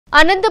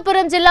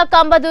అనంతపురం జిల్లా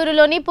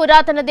కంబదూరులోని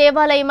పురాతన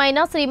దేవాలయమైన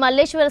శ్రీ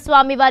మల్లేశ్వర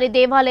స్వామి వారి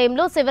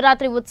దేవాలయంలో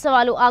శివరాత్రి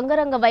ఉత్సవాలు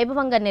అంగరంగ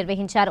వైభవంగా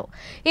నిర్వహించారు.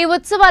 ఈ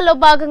ఉత్సవాల్లో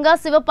భాగంగా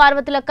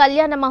శివపార్వతుల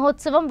కళ్యాణ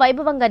మహోత్సవం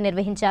వైభవంగా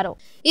నిర్వహించారు.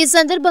 ఈ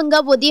సందర్భంగా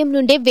ఉదయం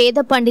నుండే వేద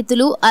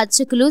పండితులు,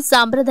 అర్చకులు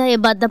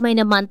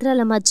సాంప్రదాయబద్ధమైన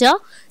మంత్రాల మధ్య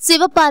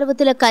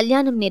శివపార్వతుల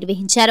కళ్యాణం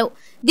నిర్వహించారు.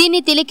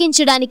 దీన్ని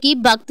తిలకించడానికి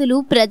భక్తులు,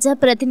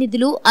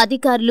 ప్రజాప్రతినిధులు,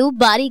 అధికారులు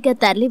భారీగా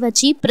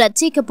తరలివచ్చి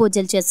ప్రత్యేక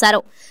పూజలు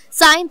చేశారు.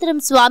 సాయంత్రం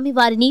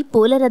స్వామివారిని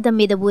పూలరథం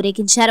మీద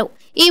ఊరేగించారు.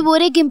 ఈ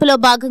ఊరేగింపులో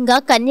భాగంగా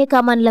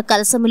కన్యకామనుల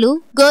కలసములు,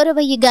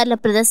 గౌరవయ్యగార్ల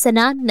ప్రదర్శన,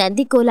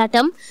 నంది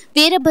కోలాటం,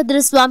 వీరభద్ర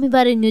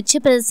స్వామివారి నృత్య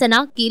ప్రదర్శన,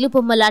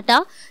 కీలుబొమ్మలాట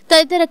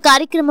తదితర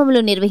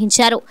కార్యక్రమములు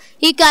నిర్వహించారు.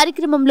 ఈ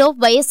కార్యక్రమంలో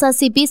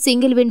వైఎస్ఆర్సీపీ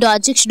సింగిల్ విండో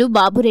అధ్యక్షుడు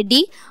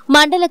బాబురెడ్డి,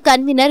 మండల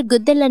కన్వీనర్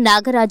గుద్దెళ్ల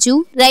నాగరాజు,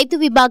 రైతు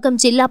విభాగం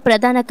జిల్లా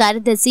ప్రధాన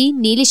కార్యదర్శి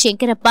నీలి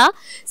శంకరప్ప,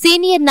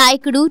 సీనియర్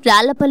నాయకుడు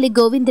రాళ్లపల్లి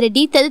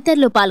గోవిందరెడ్డి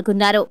తదితరులు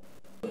పాల్గొన్నారు.